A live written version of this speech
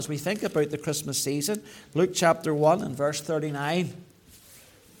As we think about the Christmas season, Luke chapter 1 and verse 39.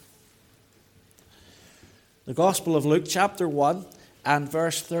 The Gospel of Luke chapter 1 and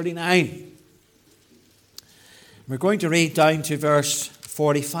verse 39. We're going to read down to verse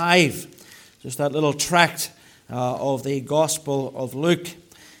 45. Just that little tract of the Gospel of Luke.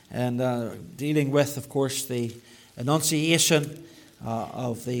 And dealing with, of course, the Annunciation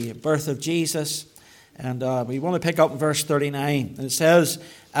of the birth of Jesus. And we want to pick up in verse 39. And it says,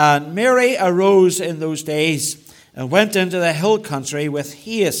 "And Mary arose in those days and went into the hill country with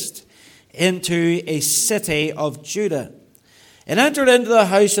haste into a city of Judah, and entered into the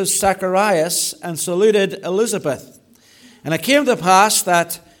house of Zacharias and saluted Elizabeth. And it came to pass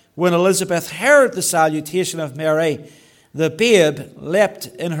that when Elizabeth heard the salutation of Mary, the babe leapt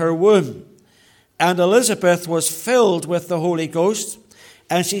in her womb. And Elizabeth was filled with the Holy Ghost,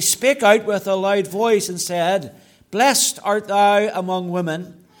 and she spake out with a loud voice and said, Blessed art thou among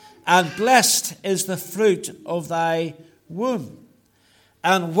women, and blessed is the fruit of thy womb.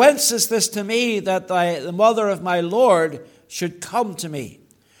 And whence is this to me that the mother of my Lord should come to me?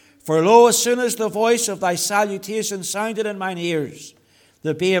 For lo, as soon as the voice of thy salutation sounded in mine ears,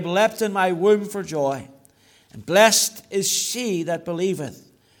 the babe leapt in my womb for joy. And blessed is she that believeth,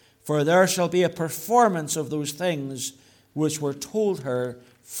 for there shall be a performance of those things which were told her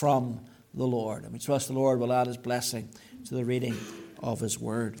from the Lord." And we trust the Lord will add his blessing to the reading of his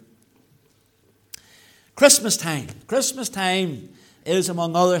word. Christmas time. Christmas time is,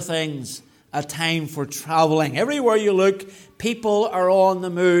 among other things, a time for traveling. Everywhere you look, people are on the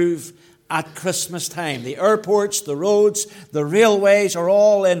move at Christmas time. The airports, the roads, the railways are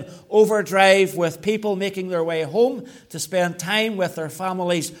all in overdrive, with people making their way home to spend time with their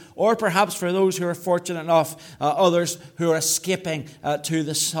families, or perhaps for those who are fortunate enough, others who are escaping to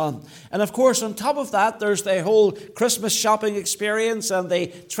the sun. And of course, on top of that, there's the whole Christmas shopping experience and the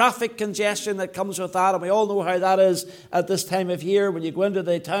traffic congestion that comes with that. And we all know how that is at this time of year. When you go into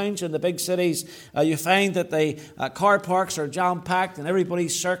the towns and the big cities, you find that the car parks are jam-packed and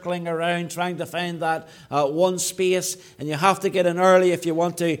everybody's circling around trying to find that one space, and you have to get in early if you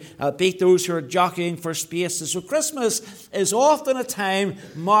want to beat those who are jockeying for spaces. So Christmas is often a time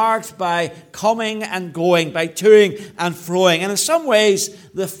marked by coming and going, by toing and froing. And in some ways,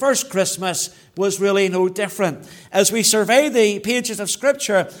 the first Christmas was really no different. As we survey the pages of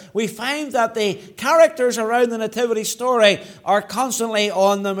Scripture, we find that the characters around the nativity story are constantly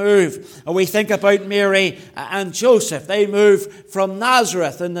on the move. And we think about Mary and Joseph. They move from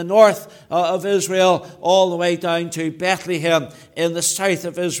Nazareth in the north of Israel all the way down to Bethlehem in the south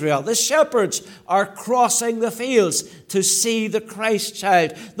of Israel. The shepherds are crossing the fields to see the Christ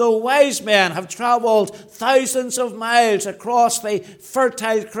child. The wise men have traveled thousands of miles across the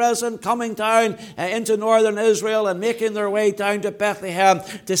Fertile Crescent, coming down into northern Israel and making their way down to Bethlehem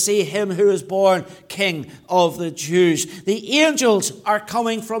to see him who is born King of the Jews. The angels are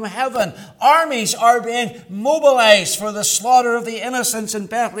coming from heaven. Armies are being mobilized for the slaughter of the innocents in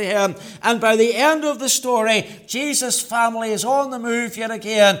Bethlehem. And by the end of the story, Jesus' family is on the move yet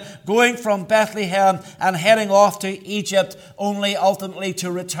again, going from Bethlehem and heading off to Egypt, only ultimately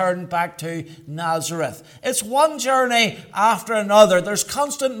to return back to Nazareth. It's one journey after another. There's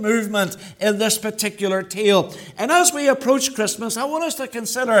constant movement in this particular tale. And as we approach Christmas, I want us to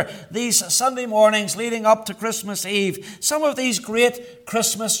consider these Sunday mornings leading up to Christmas Eve, some of these great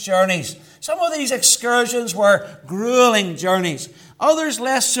Christmas journeys. Some of these excursions were grueling journeys, others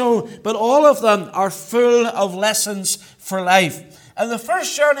less so, but all of them are full of lessons for life. And the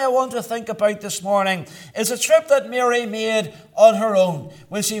first journey I want to think about this morning is a trip that Mary made on her own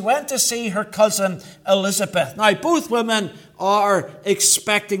when she went to see her cousin Elizabeth. Now, both women are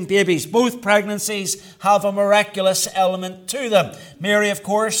expecting babies. Both pregnancies have a miraculous element to them. Mary, of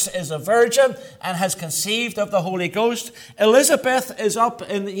course, is a virgin and has conceived of the Holy Ghost. Elizabeth is up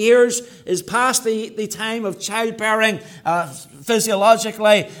in years, is past the time of childbearing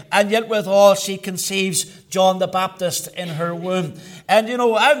physiologically, and yet withal she conceives John the Baptist in her womb. And you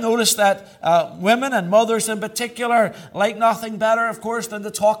know, I've noticed that women and mothers in particular like nothing better, of course, than to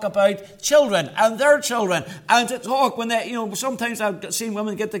talk about children and their children, and to talk when they, sometimes I've seen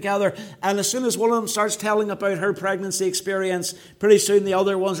women get together, and as soon as one of them starts telling about her pregnancy experience, pretty soon the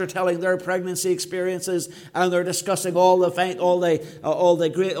other ones are telling their pregnancy experiences, and they're discussing all the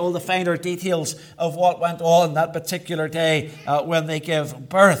finer details of what went on that particular day when they give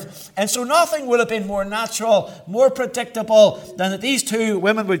birth. And so nothing would have been more natural, more predictable than that these two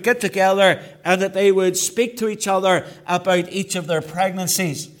women would get together and that they would speak to each other about each of their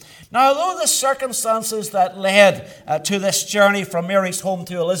pregnancies. Now, although the circumstances that led to this journey from Mary's home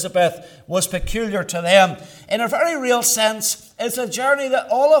to Elizabeth was peculiar to them, in a very real sense, it's a journey that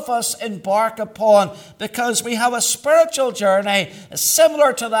all of us embark upon because we have a spiritual journey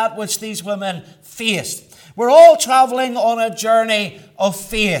similar to that which these women faced. We're all traveling on a journey of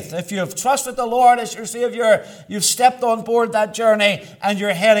faith. If you've trusted the Lord as your Savior, you've stepped on board that journey and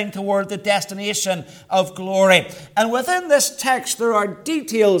you're heading toward the destination of glory. And within this text, there are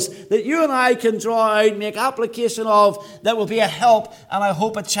details that you and I can draw out, make application of, that will be a help and I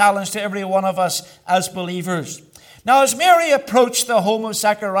hope a challenge to every one of us as believers. Now, as Mary approached the home of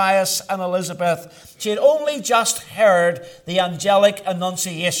Zacharias and Elizabeth, she had only just heard the angelic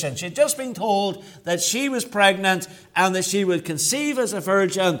annunciation. She had just been told that she was pregnant and that she would conceive as a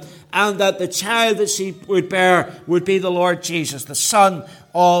virgin and that the child that she would bear would be the Lord Jesus, the Son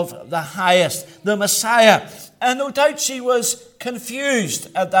of the Highest, the Messiah. And no doubt she was confused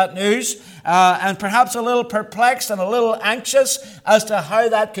at that news and perhaps a little perplexed and a little anxious as to how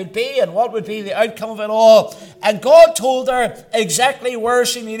that could be and what would be the outcome of it all. And God told her exactly where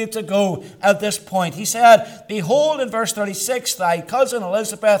she needed to go at this point. He said, "Behold," in verse 36, "thy cousin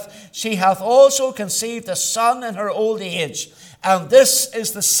Elizabeth, she hath also conceived a son in her old age. And this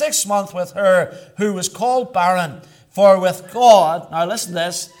is the 6th month with her who was called barren. For with God," now listen to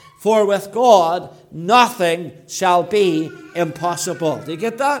this, "for with God nothing shall be impossible." Do you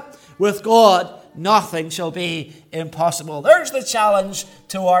get that? With God, nothing shall be impossible. There's the challenge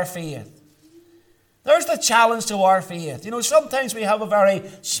to our faith. There's the challenge to our faith. You know, sometimes we have a very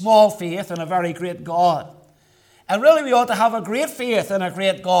small faith in a very great God. And really we ought to have a great faith in a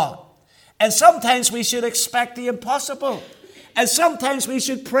great God. And sometimes we should expect the impossible. And sometimes we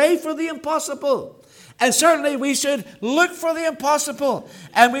should pray for the impossible. And certainly we should look for the impossible.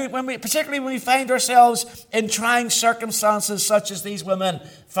 And particularly when we find ourselves in trying circumstances such as these women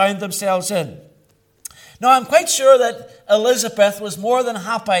found themselves in. Now, I'm quite sure that Elizabeth was more than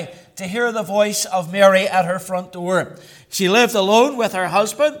happy to hear the voice of Mary at her front door. She lived alone with her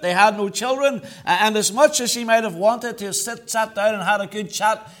husband. They had no children. And as much as she might have wanted to sat down and had a good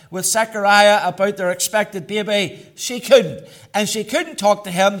chat with Zechariah about their expected baby, she couldn't. And she couldn't talk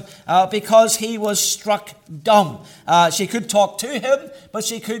to him because he was struck dumb. She could talk to him, but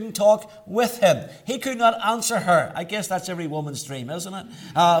she couldn't talk with him. He could not answer her. I guess that's every woman's dream, isn't it?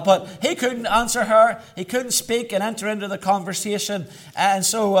 But he couldn't answer her. He couldn't speak and enter into the conversation. And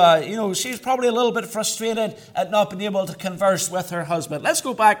so, she's probably a little bit frustrated at not being able to converse with her husband. Let's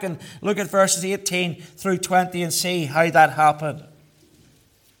go back and look at verses 18 through 20 and see how that happened.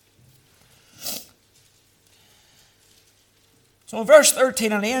 So in verse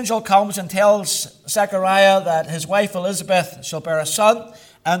 13, an angel comes and tells Zechariah that his wife Elizabeth shall bear a son,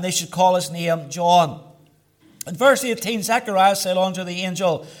 and they should call his name John. In verse 18, Zechariah said unto the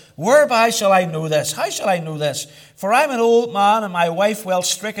angel, "Whereby shall I know this? How shall I know this? For I am an old man, and my wife well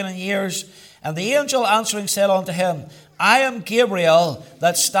stricken in years." And the angel answering said unto him, "I am Gabriel,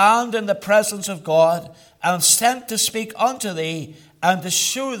 that stand in the presence of God, and sent to speak unto thee, and to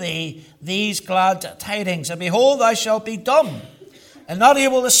shew thee these glad tidings. And behold, thou shalt be dumb, and not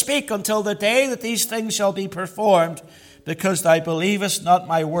able to speak until the day that these things shall be performed, because thou believest not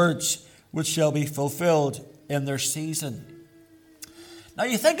my words, which shall be fulfilled in their season." Now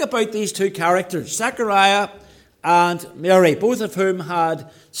you think about these two characters, Zechariah and Mary, both of whom had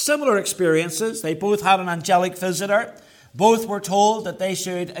similar experiences. They both had an angelic visitor. Both were told that they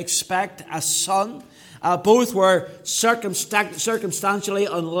should expect a son. Both were circumstantially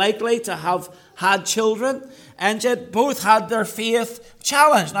unlikely to have had children, and yet both had their faith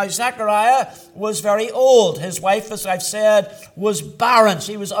challenged. Now, Zechariah was very old. His wife, as I've said, was barren.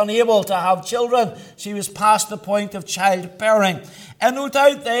 She was unable to have children. She was past the point of childbearing. And no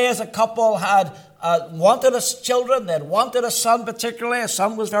doubt they, as a couple, had wanted children. They had wanted a son particularly. A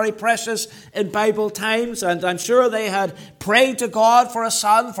son was very precious in Bible times, and I'm sure they had prayed to God for a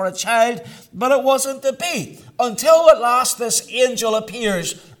son, for a child, but it wasn't to be. Until at last this angel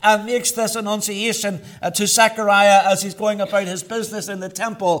appears and makes this annunciation to Zechariah as he's going about his business in the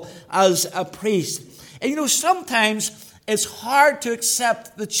temple as a priest. And sometimes it's hard to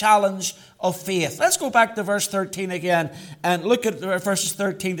accept the challenge of faith. Let's go back to verse 13 again and look at verses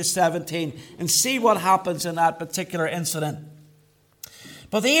 13 to 17 and see what happens in that particular incident.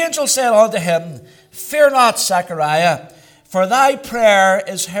 But the angel said unto him, "Fear not, Zechariah, for thy prayer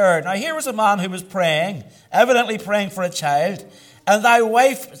is heard." Now here was a man who was praying, evidently praying for a child. "And thy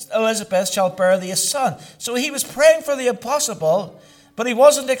wife Elizabeth shall bear thee a son." So he was praying for the impossible, but he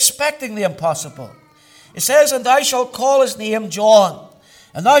wasn't expecting the impossible. It says, "And thou shalt call his name John.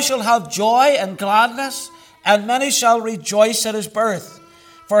 And thou shalt have joy and gladness, and many shall rejoice at his birth.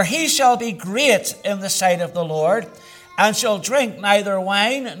 For he shall be great in the sight of the Lord, and shall drink neither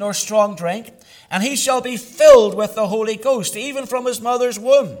wine nor strong drink, and he shall be filled with the Holy Ghost, even from his mother's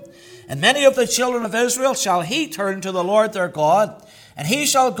womb. And many of the children of Israel shall he turn to the Lord their God, and he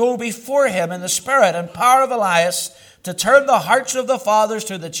shall go before him in the spirit and power of Elias, to turn the hearts of the fathers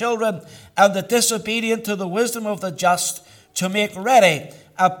to the children, and the disobedient to the wisdom of the just, to make ready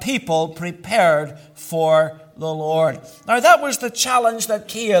a people prepared for the Lord. Now that was the challenge that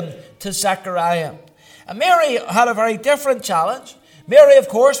came to Zechariah. And Mary had a very different challenge. Mary, of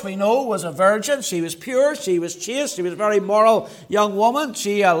course, we know, was a virgin. She was pure, she was chaste, she was a very moral young woman.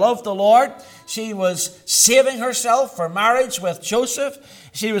 She loved the Lord. She was saving herself for marriage with Joseph.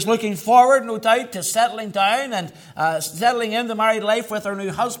 She was looking forward, no doubt, to settling down and settling into married life with her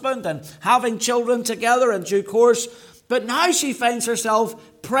new husband and having children together in due course. But now she finds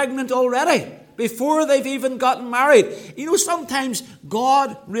herself pregnant already, before they've even gotten married. You know, sometimes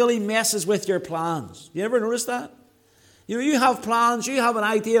God really messes with your plans. You ever notice that? You know, you have plans, you have an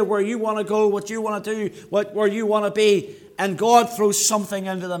idea where you want to go, what you want to do, where you want to be, and God throws something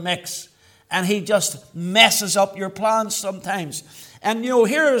into the mix, and he just messes up your plans sometimes. And, you know,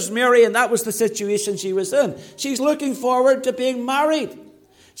 here's Mary, and that was the situation she was in. She's looking forward to being married.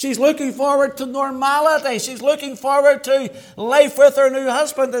 She's looking forward to normality. She's looking forward to life with her new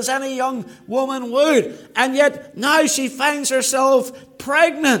husband, as any young woman would. And yet now she finds herself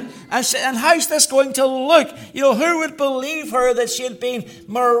pregnant. And how's this going to look? You know, who would believe her that she had been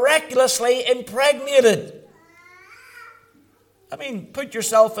miraculously impregnated? I mean, put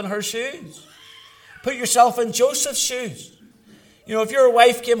yourself in her shoes. Put yourself in Joseph's shoes. You know, if your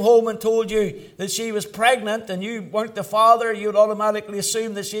wife came home and told you that she was pregnant and you weren't the father, you would automatically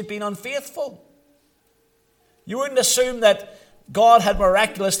assume that she had been unfaithful. You wouldn't assume that God had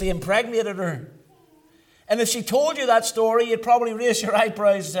miraculously impregnated her. And if she told you that story, you'd probably raise your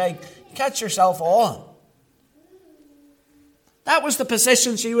eyebrows and say, catch yourself on. That was the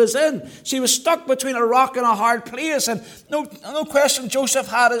position she was in. She was stuck between a rock and a hard place. And no question, Joseph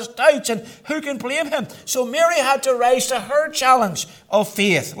had his doubts. And who can blame him? So Mary had to rise to her challenge of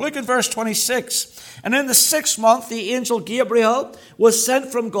faith. Look at verse 26. And in the 6th month, the angel Gabriel was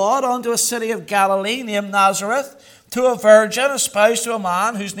sent from God unto a city of Galilee named Nazareth, to a virgin espoused to a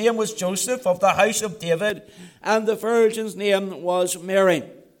man whose name was Joseph, of the house of David. And the virgin's name was Mary.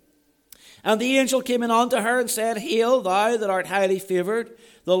 And the angel came in unto her and said, Hail, thou that art highly favoured,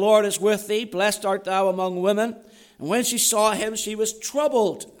 the Lord is with thee, blessed art thou among women. And when she saw him, she was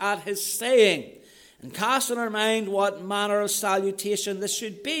troubled at his saying, and cast in her mind what manner of salutation this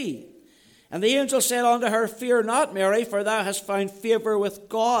should be. And the angel said unto her, Fear not, Mary, for thou hast found favour with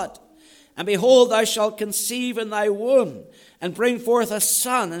God. And behold, thou shalt conceive in thy womb, and bring forth a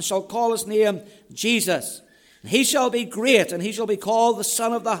son, and shall call his name Jesus. And he shall be great, and he shall be called the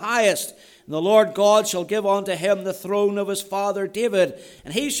Son of the Highest. And the Lord God shall give unto him the throne of his father David,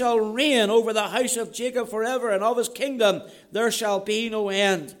 and he shall reign over the house of Jacob forever, and of his kingdom there shall be no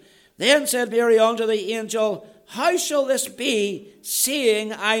end. Then said Mary unto the angel, How shall this be,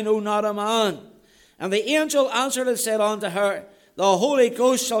 seeing I know not a man? And the angel answered and said unto her, The Holy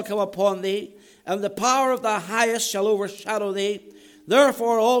Ghost shall come upon thee, and the power of the highest shall overshadow thee.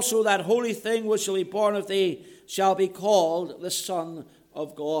 Therefore also that holy thing which shall be born of thee shall be called the Son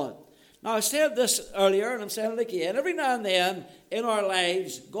of God. Now, I said this earlier, and I'm saying it again. Every now and then in our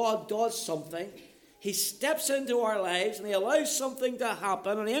lives, God does something. He steps into our lives, and he allows something to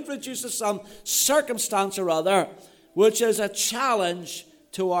happen, and he introduces some circumstance or other, which is a challenge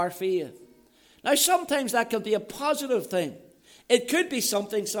to our faith. Now, sometimes that can be a positive thing. It could be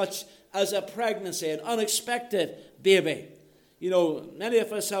something such as a pregnancy, an unexpected baby. You know, many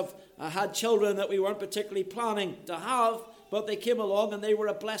of us have had children that we weren't particularly planning to have, but they came along and they were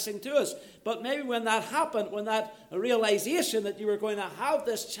a blessing to us. But maybe when that happened, when that realization that you were going to have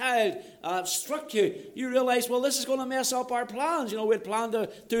this child struck you, you realized, well, this is going to mess up our plans. You know, we'd planned to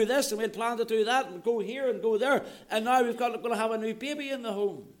do this and we'd planned to do that and go here and go there. And now we've going to have a new baby in the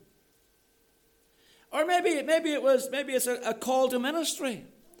home. Or maybe it's a call to ministry.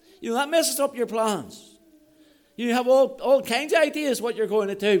 You know, that messes up your plans. You have all kinds of ideas what you're going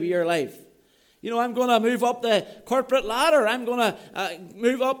to do with your life. You know, I'm going to move up the corporate ladder. I'm going to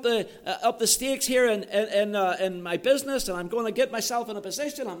move up the stakes here in my business, and I'm going to get myself in a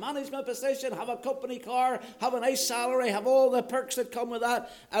position, a management position, have a company car, have a nice salary, have all the perks that come with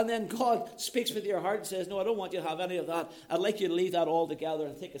that. And then God speaks with your heart and says, no, I don't want you to have any of that. I'd like you to leave that all together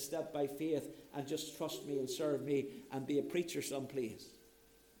and take a step by faith and just trust me and serve me and be a preacher someplace.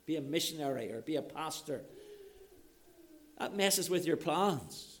 Be a missionary or be a pastor. That messes with your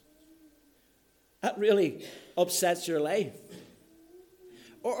plans. That really upsets your life.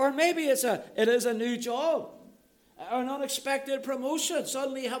 Or maybe it is a new job, or an unexpected promotion.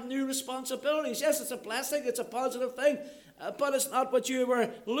 Suddenly you have new responsibilities. Yes, it's a blessing, it's a positive thing, but it's not what you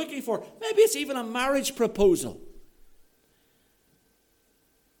were looking for. Maybe it's even a marriage proposal.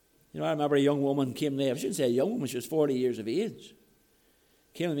 I remember a young woman came to me. I shouldn't say a young woman, she was 40 years of age.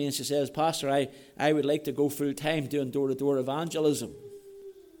 Came to me and she says, Pastor, I would like to go full time doing door-to-door evangelism.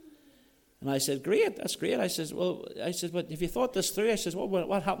 And I said, great, that's great. I said, but have you thought this through? I said, well,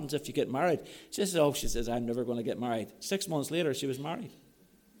 what happens if you get married? She says, I'm never going to get married. 6 months later, she was married.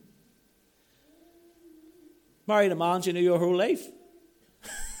 Married a man you knew your whole life.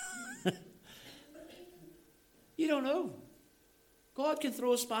 You don't know. God can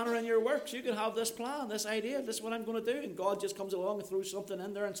throw a spanner in your works. You can have this plan, this idea, this is what I'm going to do. And God just comes along and throws something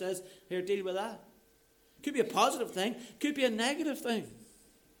in there and says, here, deal with that. Could be a positive thing. Could be a negative thing.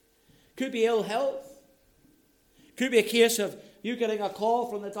 Could be ill health. Could be a case of you getting a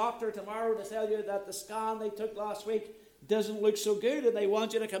call from the doctor tomorrow to tell you that the scan they took last week doesn't look so good and they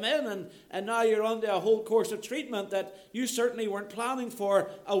want you to come in, and now you're under a whole course of treatment that you certainly weren't planning for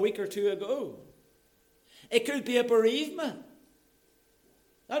a week or two ago. It could be a bereavement.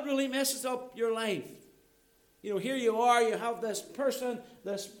 That really messes up your life. Here you are, you have this person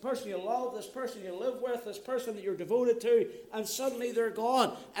you love, this person you live with, this person that you're devoted to, and suddenly they're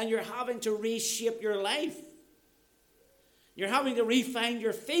gone, and you're having to reshape your life. You're having to refine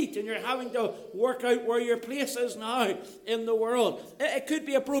your feet, and you're having to work out where your place is now in the world. It could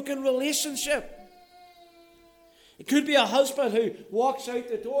be a broken relationship. It could be a husband who walks out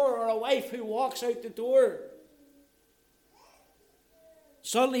the door, or a wife who walks out the door.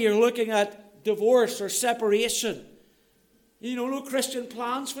 Suddenly you're looking at divorce or separation. No Christian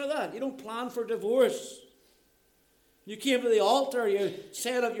plans for that. You don't plan for divorce. You came to the altar, you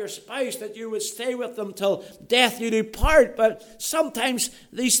said of your spouse that you would stay with them till death you do part, but sometimes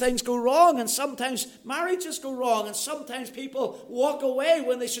these things go wrong, and sometimes marriages go wrong, and sometimes people walk away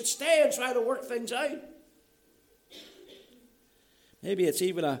when they should stay and try to work things out. Maybe it's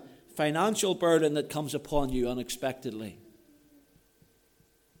even a financial burden that comes upon you unexpectedly.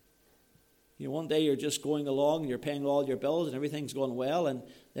 One day you're just going along and you're paying all your bills and everything's going well, and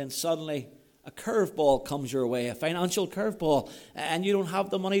then suddenly a curveball comes your way, a financial curveball, and you don't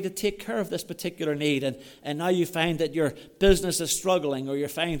have the money to take care of this particular need, and now you find that your business is struggling, or you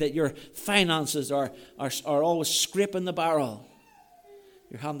find that your finances are always scraping the barrel.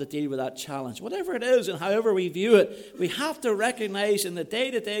 You're having to deal with that challenge. Whatever it is and however we view it, we have to recognize in the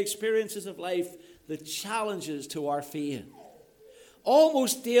day-to-day experiences of life the challenges to our faith.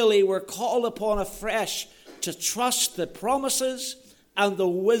 Almost daily we're called upon afresh to trust the promises and the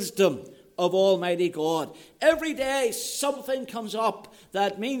wisdom of Almighty God. Every day something comes up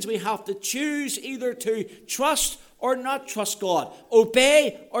that means we have to choose either to trust or not trust God,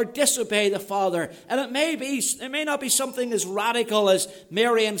 obey or disobey the Father. And it may not be something as radical as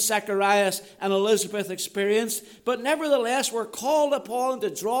Mary and Zacharias and Elizabeth experienced, but nevertheless we're called upon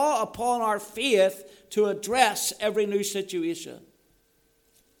to draw upon our faith to address every new situation.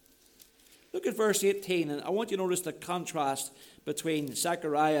 Look at verse 18, and I want you to notice the contrast between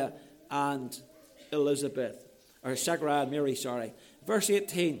Zechariah and Elizabeth, or Zechariah and Mary, sorry. Verse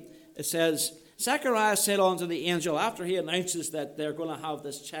 18, it says, Zechariah said unto the angel, after he announces that they're going to have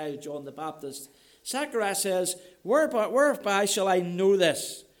this child, John the Baptist, Zechariah says, whereby shall I know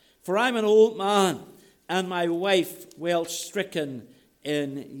this? For I'm an old man, and my wife well stricken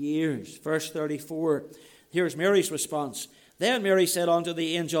in years. Verse 34, here's Mary's response. Then Mary said unto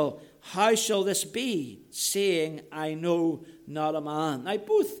the angel, how shall this be, seeing I know not a man? Now,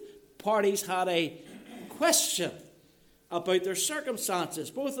 both parties had a question about their circumstances.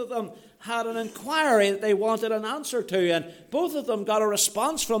 Both of them had an inquiry that they wanted an answer to, and both of them got a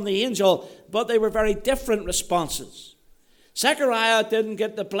response from the angel, but they were very different responses. Zechariah didn't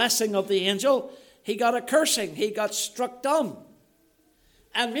get the blessing of the angel. He got a cursing. He got struck dumb.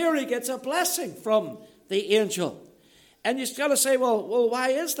 And Mary gets a blessing from the angel. And you've got to say, well, why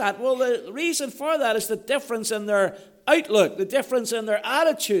is that? Well, the reason for that is the difference in their outlook, the difference in their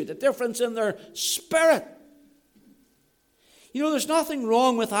attitude, the difference in their spirit. There's nothing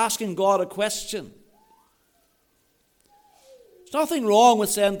wrong with asking God a question. There's nothing wrong with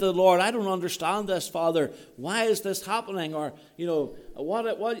saying to the Lord, I don't understand this, Father. Why is this happening? Or,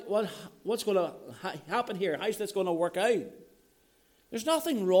 what's going to happen here? How's this going to work out? There's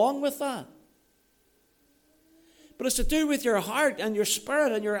nothing wrong with that. But it's to do with your heart and your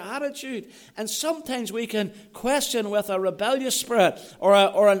spirit and your attitude. And sometimes we can question with a rebellious spirit or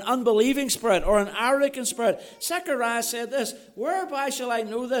an unbelieving spirit or an arrogant spirit. Zechariah said this, whereby shall I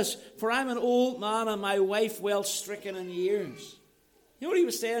know this? For I'm an old man and my wife well stricken in years. You know what he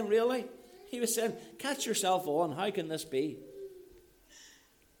was saying, really? He was saying, catch yourself on. How can this be?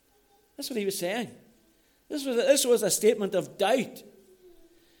 That's what he was saying. This was a statement of doubt.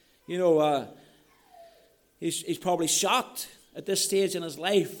 You know, he's probably shocked at this stage in his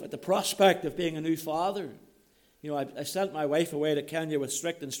life at the prospect of being a new father. You know, I sent my wife away to Kenya with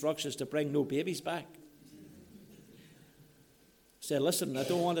strict instructions to bring no babies back. Said, listen, I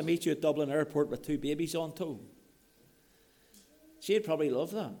don't want to meet you at Dublin Airport with 2 babies on tow. She'd probably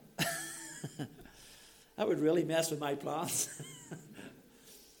love that. That would really mess with my plans.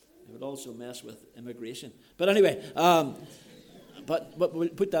 It would also mess with immigration. But anyway, but we'll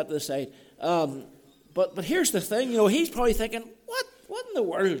put that to the side. But here's the thing, you know, he's probably thinking, what in the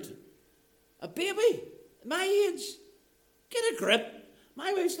world? A baby? My age? Get a grip.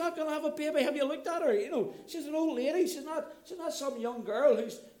 My wife's not going to have a baby. Have you looked at her? You know, she's an old lady. She's not some young girl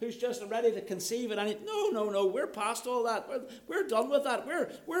who's just ready to conceive. And no. We're past all that. We're done with that.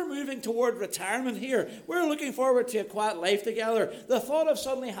 We're moving toward retirement here. We're looking forward to a quiet life together. The thought of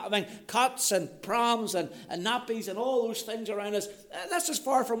suddenly having cots and proms and nappies and all those things around us, that's as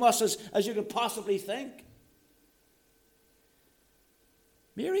far from us as you could possibly think.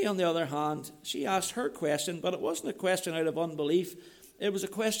 Mary, on the other hand, she asked her question, but it wasn't a question out of unbelief. It was a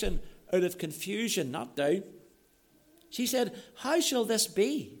question out of confusion, not doubt. She said, how shall this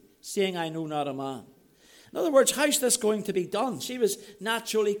be, seeing I know not a man? In other words, how's this going to be done? She was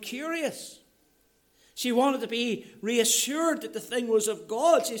naturally curious. She wanted to be reassured that the thing was of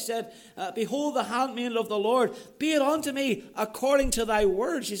God. She said, behold the handmaid of the Lord, be it unto me according to thy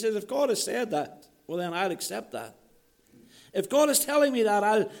word. She said, if God has said that, well then I'll accept that. If God is telling me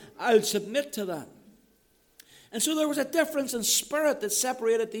that, I'll submit to that. And so there was a difference in spirit that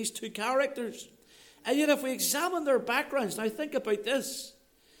separated these 2 characters. And yet if we examine their backgrounds, now think about this.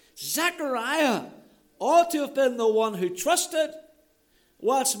 Zechariah ought to have been the one who trusted,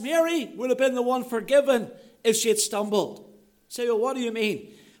 whilst Mary would have been the one forgiven if she had stumbled. Say, well, what do you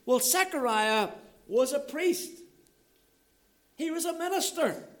mean? Well, Zechariah was a priest. He was a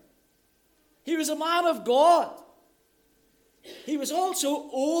minister. He was a man of God. He was also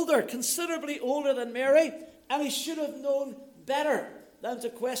older, considerably older than Mary, and he should have known better than to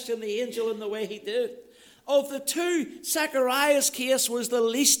question the angel in the way he did. Of the 2, Zechariah's case was the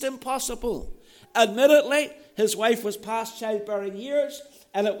least impossible. Admittedly, his wife was past childbearing years,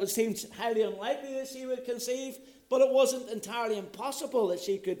 and it would seem highly unlikely that she would conceive, but it wasn't entirely impossible that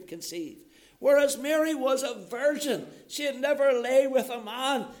she could conceive. Whereas Mary was a virgin. She had never lay with a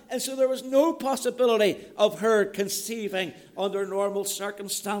man, and so there was no possibility of her conceiving under normal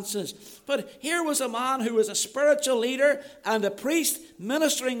circumstances. But here was a man who was a spiritual leader and a priest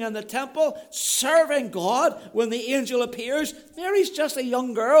ministering in the temple, serving God when the angel appears. Mary's just a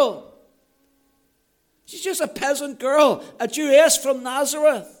young girl. She's just a peasant girl, a Jewess from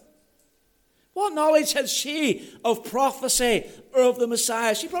Nazareth. What knowledge had she of prophecy or of the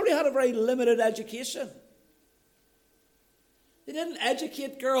Messiah? She probably had a very limited education. They didn't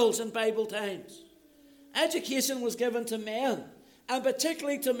educate girls in Bible times. Education was given to men, and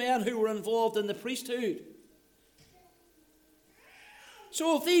particularly to men who were involved in the priesthood.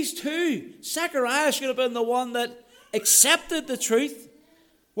 So of these 2, Zechariah should have been the one that accepted the truth,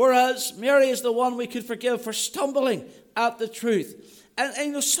 whereas Mary is the one we could forgive for stumbling at the truth. And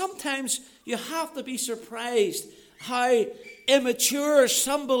you know, sometimes you have to be surprised how immature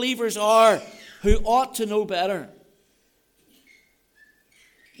some believers are who ought to know better.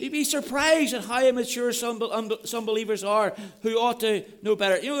 You'd be surprised at how immature some believers are who ought to know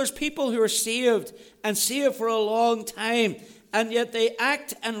better. You know, there's people who are saved and saved for a long time, and yet they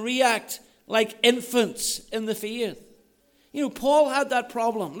act and react like infants in the faith. You know, Paul had that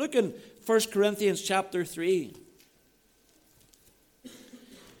problem. Look in 1 Corinthians chapter 3.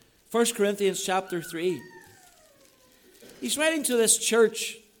 1 Corinthians chapter 3. He's writing to this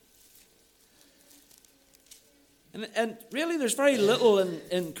church. And really there's very little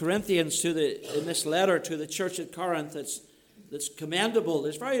in Corinthians in this letter to the church at Corinth that's commendable.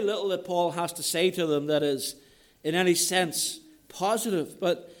 There's very little that Paul has to say to them that is in any sense positive.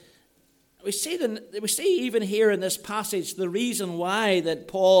 But we see even here in this passage the reason why that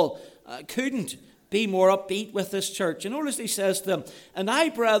Paul couldn't be more upbeat with this church. And notice he says to them, and I,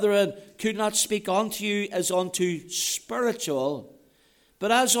 brethren, could not speak unto you as unto spiritual, but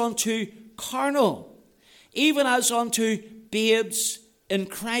as unto carnal, even as unto babes in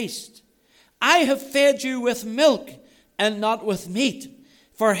Christ. I have fed you with milk and not with meat,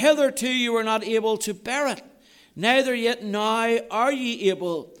 for hitherto you were not able to bear it, neither yet now are ye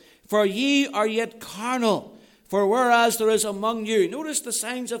able, for ye are yet carnal. For whereas there is among you, notice the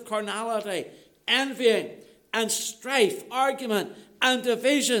signs of carnality, envying and strife, argument and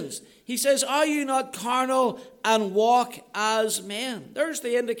divisions. He says, are you not carnal and walk as men? There's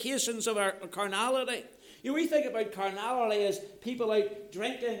the indications of our carnality. We think about carnality as people out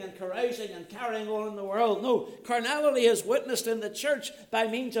drinking and carousing and carrying on in the world. No, carnality is witnessed in the church by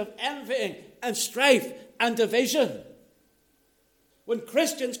means of envying and strife and division. When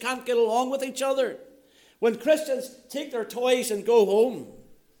Christians can't get along with each other, when Christians take their toys and go home,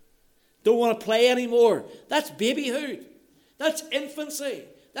 don't want to play anymore, that's babyhood. That's infancy.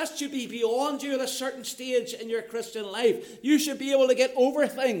 That should be beyond you at a certain stage in your Christian life. You should be able to get over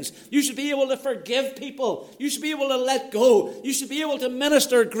things. You should be able to forgive people. You should be able to let go. You should be able to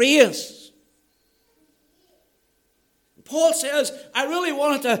minister grace. Paul says, I really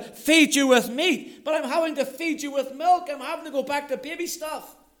wanted to feed you with meat, but I'm having to feed you with milk. I'm having to go back to baby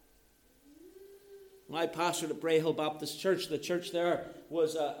stuff. When I pastored at Bray Hill Baptist Church, the church there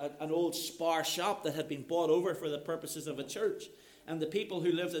was an old spar shop that had been bought over for the purposes of a church. And the people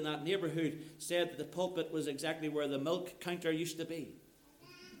who lived in that neighbourhood said that the pulpit was exactly where the milk counter used to be.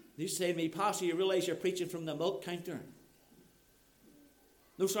 They used to say to me, Pastor, you realise you're preaching from the milk counter?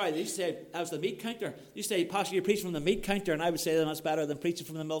 No, sorry, they used to say, that was the meat counter. They used to say, Pastor, you're preaching from the meat counter. And I would say, then that's better than preaching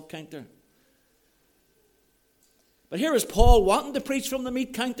from the milk counter. But here is Paul wanting to preach from the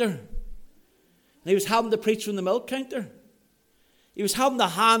meat counter. And he was having to preach from the milk counter. He was having to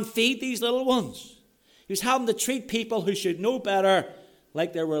hand feed these little ones. He was having to treat people who should know better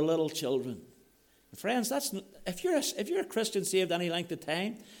like they were little children. And friends, if you're a Christian saved any length of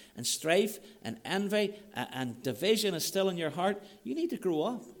time, and strife and envy and division is still in your heart, you need to grow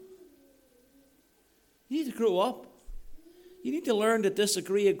up. You need to grow up. You need to learn to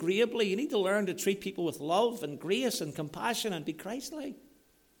disagree agreeably. You need to learn to treat people with love and grace and compassion and be Christ-like.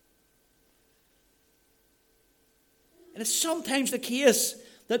 And it's sometimes the case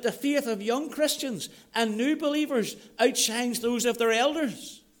that the faith of young Christians and new believers outshines those of their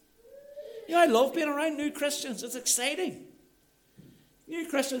elders. I love being around new Christians. It's exciting. New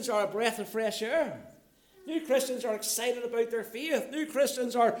Christians are a breath of fresh air. New Christians are excited about their faith. New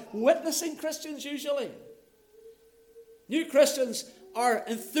Christians are witnessing Christians usually. New Christians are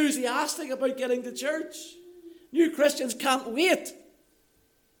enthusiastic about getting to church. New Christians can't wait.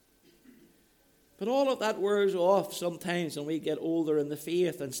 But all of that wears off sometimes when we get older in the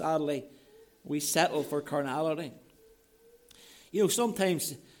faith, and sadly, we settle for carnality.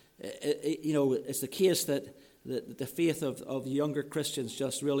 Sometimes, it's the case that the faith of younger Christians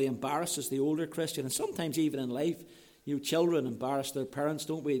just really embarrasses the older Christian. And sometimes even in life, children embarrass their parents,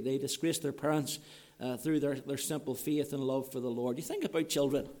 don't we? They disgrace their parents through their simple faith and love for the Lord. You think about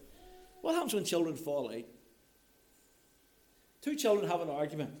children. What happens when children fall out? Two children have an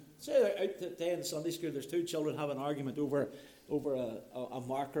argument. Say they're out today in Sunday school, there's two children have an argument over a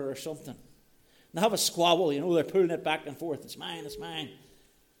marker or something. They have a squabble, they're pulling it back and forth. It's mine, it's mine.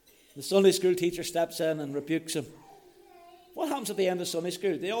 The Sunday school teacher steps in and rebukes them. What happens at the end of Sunday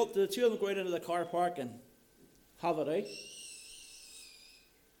school? The two of them go out into the car park and have it out.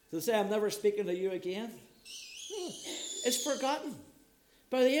 Do they say, I'm never speaking to you again? No, it's forgotten.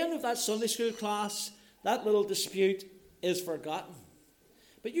 By the end of that Sunday school class, that little dispute is forgotten.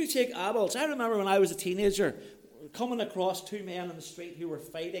 But you take adults. I remember when I was a teenager, coming across two men in the street who were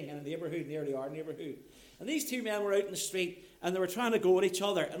fighting in a neighbourhood nearly our neighbourhood. And these two men were out in the street and they were trying to go at each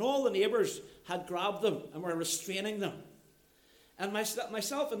other. And all the neighbours had grabbed them and were restraining them. And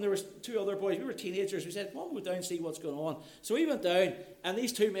myself and there was two other boys, we were teenagers, we said, well, we'll go down and see what's going on. So we went down and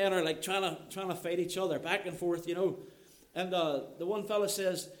these two men are like trying to fight each other back and forth, And the one fella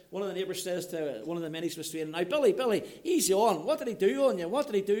says, one of the neighbours says to one of the men he's restraining, now, Billy, easy on. What did he do on you? What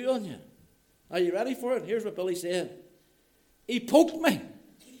did he do on you? Are you ready for it? Here's what Billy said. He poked me.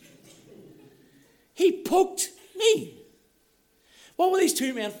 He poked me. What were these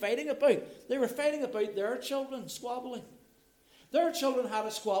two men fighting about? They were fighting about their children squabbling. Their children had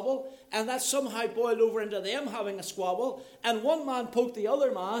a squabble, and that somehow boiled over into them having a squabble. And one man poked the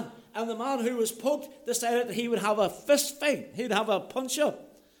other man, and the man who was poked decided that he would have a fist fight. He'd have a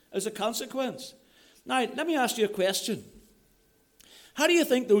punch-up as a consequence. Now, let me ask you a question. How do you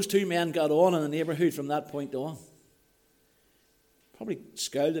think those two men got on in the neighbourhood from that point on? Probably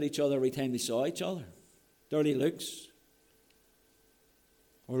scowled at each other every time they saw each other. Dirty looks.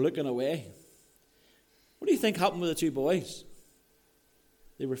 Or looking away. What do you think happened with the two boys?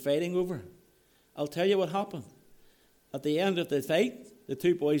 They were fighting over. I'll tell you what happened. At the end of the fight, the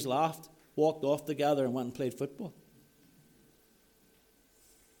two boys laughed, walked off together and went and played football.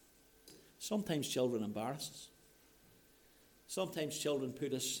 Sometimes children embarrass us. Sometimes children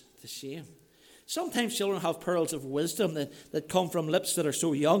put us to shame. Sometimes children have pearls of wisdom that come from lips that are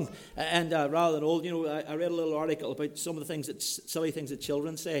so young and rather than old. I read a little article about some of the silly things that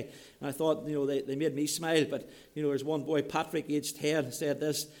children say, and I thought, they made me smile. But, there's one boy, Patrick, aged 10, said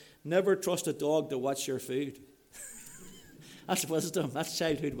this: "Never trust a dog to watch your food." That's wisdom. That's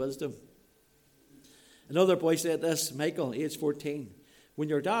childhood wisdom. Another boy said this, Michael, age 14: "When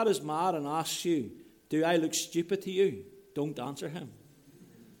your dad is mad and asks you, 'Do I look stupid to you?' don't answer him."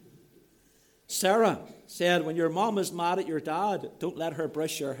 Sarah said, "When your mom is mad at your dad, don't let her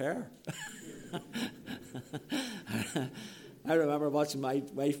brush your hair." I remember watching my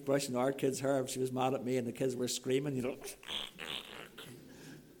wife brushing our kids' hair. She was mad at me and the kids were screaming,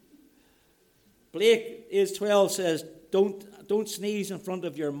 Blake, age 12, says, don't sneeze in front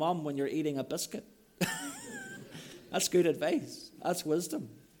of your mum when you're eating a biscuit. That's good advice. That's wisdom.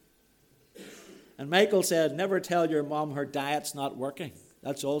 And Michael said, "Never tell your mum her diet's not working."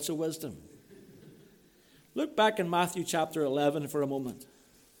 That's also wisdom. Look back in Matthew chapter 11 for a moment.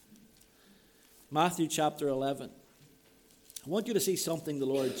 Matthew chapter 11. I want you to see something the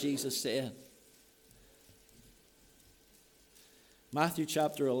Lord Jesus said. Matthew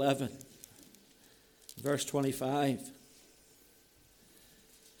chapter 11, verse 25.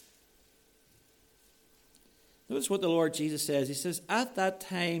 Notice what the Lord Jesus says. He says, "At that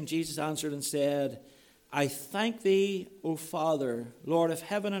time Jesus answered and said, I thank thee, O Father, Lord of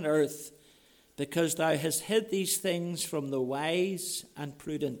heaven and earth, because thou hast hid these things from the wise and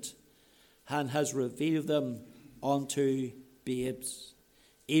prudent, and hast revealed them unto babes.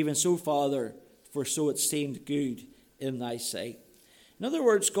 Even so, Father, for so it seemed good in thy sight." In other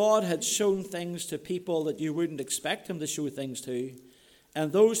words, God had shown things to people that you wouldn't expect him to show things to,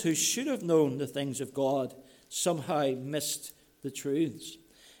 and those who should have known the things of God somehow missed the truths.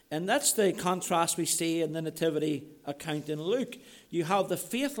 And that's the contrast we see in the nativity account in Luke. You have the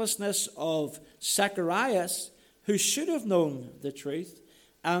faithlessness of Zacharias, who should have known the truth,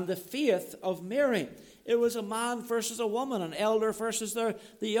 and the faith of Mary. It was a man versus a woman, an elder versus the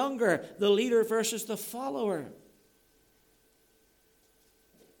younger, the leader versus the follower.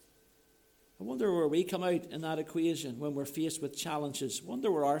 I wonder where we come out in that equation when we're faced with challenges. I wonder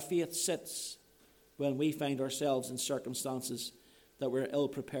where our faith sits when we find ourselves in circumstances that we're ill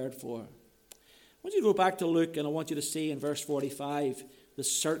prepared for. I want you to go back to Luke, and I want you to see in verse 45 the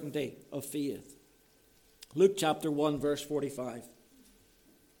certainty of faith. Luke chapter 1, verse 45.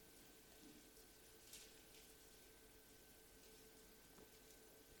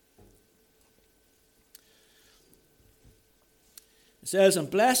 It says, "And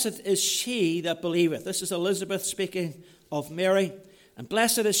blessed is she that believeth." This is Elizabeth speaking of Mary. "And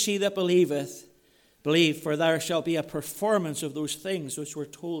blessed is she that believeth, for there shall be a performance of those things which were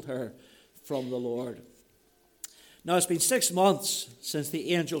told her from the Lord." Now it's been 6 months since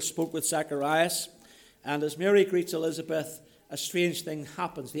the angel spoke with Zacharias, and as Mary greets Elizabeth, a strange thing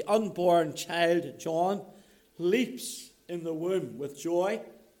happens. The unborn child, John, leaps in the womb with joy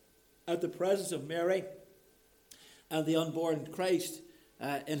at the presence of Mary and the unborn Christ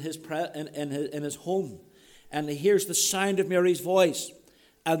in his home. And he hears the sound of Mary's voice.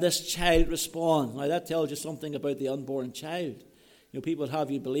 And this child responds. Now that tells you something about the unborn child. People would have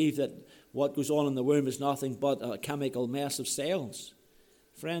you believe that what goes on in the womb is nothing but a chemical mess of cells.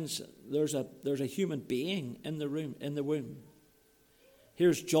 Friends, there's a human being in the womb.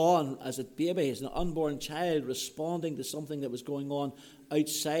 Here's John as a baby, as an unborn child, responding to something that was going on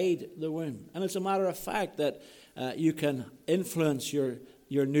outside the womb. And it's a matter of fact that you can influence your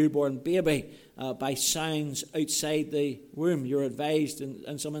newborn baby by sounds outside the womb. You're advised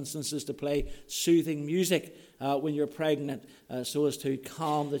in some instances to play soothing music when you're pregnant so as to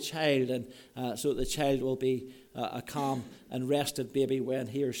calm the child and so that the child will be a calm and rested baby when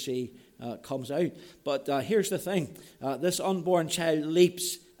he or she comes out. But here's the thing. This unborn child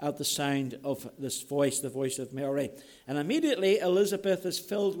leaps at the sound of this voice, the voice of Mary. And immediately Elizabeth is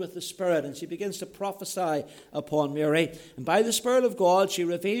filled with the Spirit, and she begins to prophesy upon Mary. And by the Spirit of God, she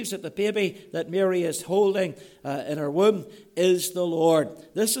reveals that the baby that Mary is holding in her womb is the Lord.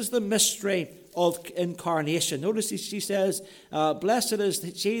 This is the mystery of incarnation. Notice she says, "Blessed is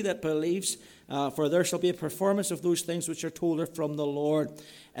she that believes, for there shall be a performance of those things which are told her from the Lord."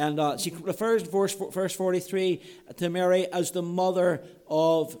 And she refers in verse 43 to Mary as the mother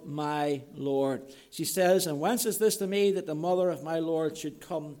of my Lord. She says, "And whence is this to me that the mother of my Lord should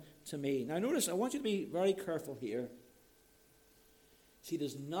come to me?" Now notice, I want you to be very careful here. She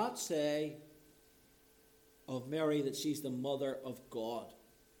does not say of Mary that she's the mother of God.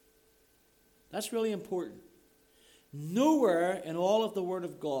 That's really important. Nowhere in all of the Word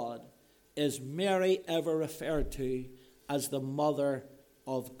of God is Mary ever referred to as the mother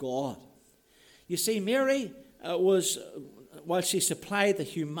of God. You see, Mary while she supplied the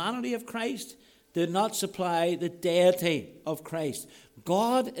humanity of Christ, did not supply the deity of Christ.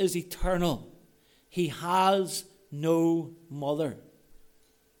 God is eternal. He has no mother.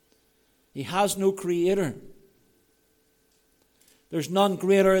 He has no creator. There's none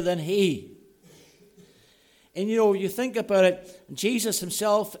greater than He. And you think about it, Jesus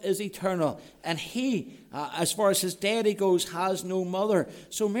Himself is eternal. And He, as far as His deity goes, has no mother.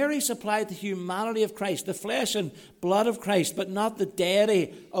 So Mary supplied the humanity of Christ, the flesh and blood of Christ, but not the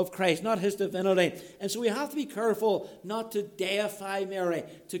deity of Christ, not His divinity. And so we have to be careful not to deify Mary,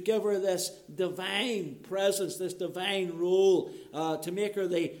 to give her this divine presence, this divine role, to make her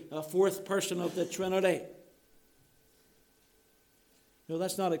the fourth person of the Trinity. No,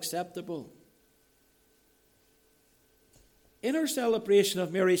 that's not acceptable. In her celebration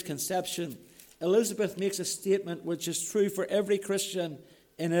of Mary's conception, Elizabeth makes a statement which is true for every Christian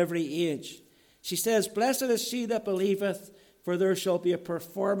in every age. She says, "Blessed is she that believeth, for there shall be a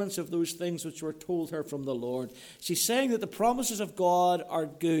performance of those things which were told her from the Lord." She's saying that the promises of God are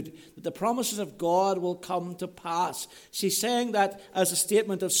good, that the promises of God will come to pass. She's saying that as a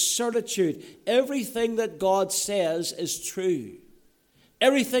statement of certitude. Everything that God says is true.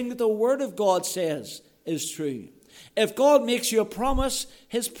 Everything that the Word of God says is true. If God makes you a promise,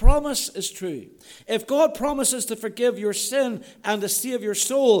 His promise is true. If God promises to forgive your sin and to save your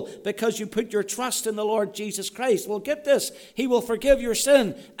soul because you put your trust in the Lord Jesus Christ, well, get this, He will forgive your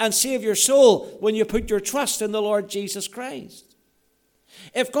sin and save your soul when you put your trust in the Lord Jesus Christ.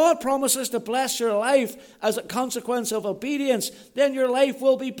 If God promises to bless your life as a consequence of obedience, then your life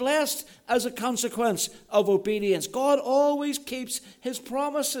will be blessed as a consequence of obedience. God always keeps His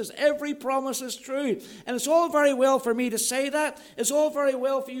promises. Every promise is true. And it's all very well for me to say that. It's all very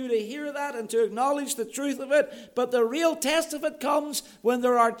well for you to hear that and to acknowledge the truth of it. But the real test of it comes when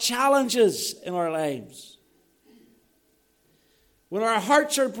there are challenges in our lives. When our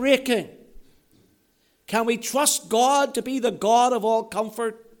hearts are breaking. Can we trust God to be the God of all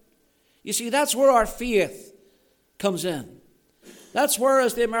comfort? You see, that's where our faith comes in. That's where,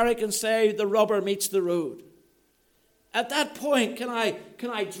 as the Americans say, the rubber meets the road. At that point, can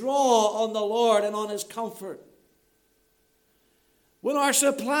I draw on the Lord and on His comfort? When our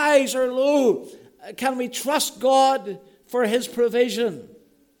supplies are low, can we trust God for His provision?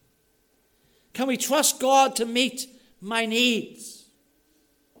 Can we trust God to meet my needs?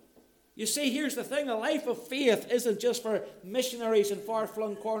 You see, here's the thing. A life of faith isn't just for missionaries in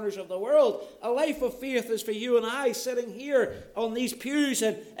far-flung corners of the world. A life of faith is for you and I sitting here on these pews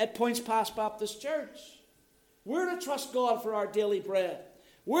at Points Pass Baptist Church. We're to trust God for our daily bread.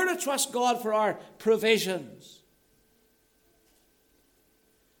 We're to trust God for our provisions.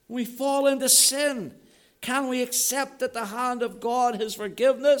 When we fall into sin, can we accept at the hand of God His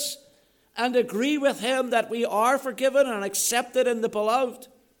forgiveness and agree with Him that we are forgiven and accepted in the Beloved?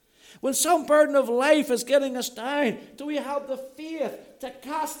 When some burden of life is getting us down, do we have the faith to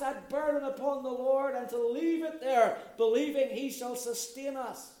cast that burden upon the Lord and to leave it there, believing He shall sustain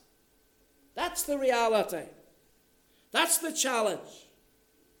us? That's the reality. That's the challenge.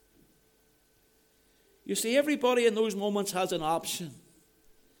 You see, everybody in those moments has an option.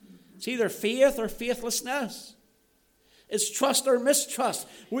 It's either faith or faithlessness. It's trust or mistrust.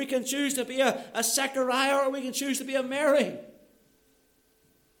 We can choose to be a Zechariah or we can choose to be a Mary.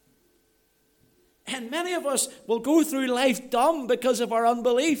 And many of us will go through life dumb because of our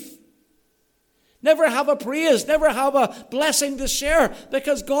unbelief. Never have a praise, never have a blessing to share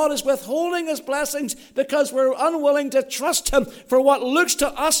because God is withholding His blessings because we're unwilling to trust Him for what looks to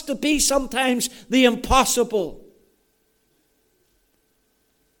us to be sometimes the impossible.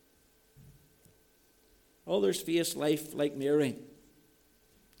 Others face life like Mary.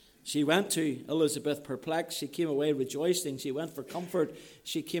 She went to Elizabeth perplexed. She came away rejoicing. She went for comfort.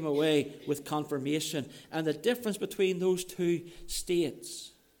 She came away with confirmation. And the difference between those two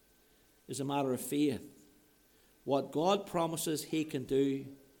states is a matter of faith. What God promises He can do,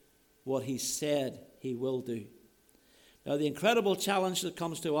 what He said He will do. Now, the incredible challenge that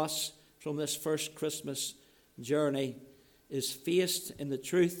comes to us from this first Christmas journey is faced in the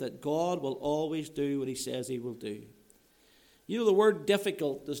truth that God will always do what He says He will do. You know, the word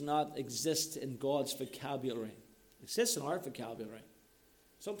difficult does not exist in God's vocabulary. It exists in our vocabulary.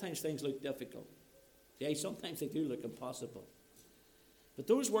 Sometimes things look difficult. Yeah, sometimes they do look impossible. But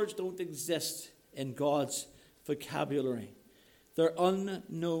those words don't exist in God's vocabulary. They're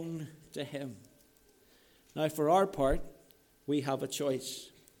unknown to Him. Now, for our part, we have a choice.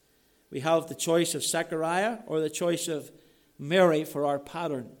 We have the choice of Zechariah or the choice of Mary for our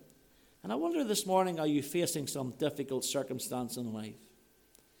pattern. And I wonder this morning, are you facing some difficult circumstance in life?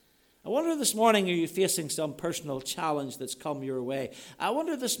 I wonder this morning, are you facing some personal challenge that's come your way? I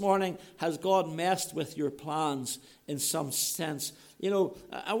wonder this morning, has God messed with your plans in some sense?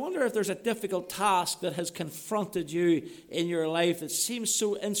 I wonder if there's a difficult task that has confronted you in your life that seems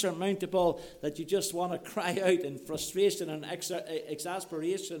so insurmountable that you just want to cry out in frustration and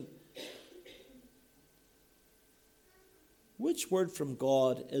exasperation. Which word from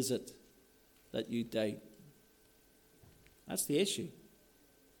God is it that you doubt? That's the issue.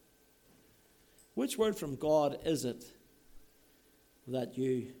 Which word from God is it that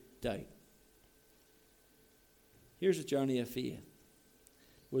you doubt? Here's a journey of faith.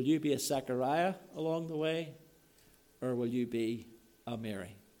 Will you be a Zechariah along the way, or will you be a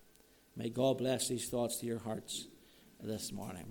Mary? May God bless these thoughts to your hearts this morning.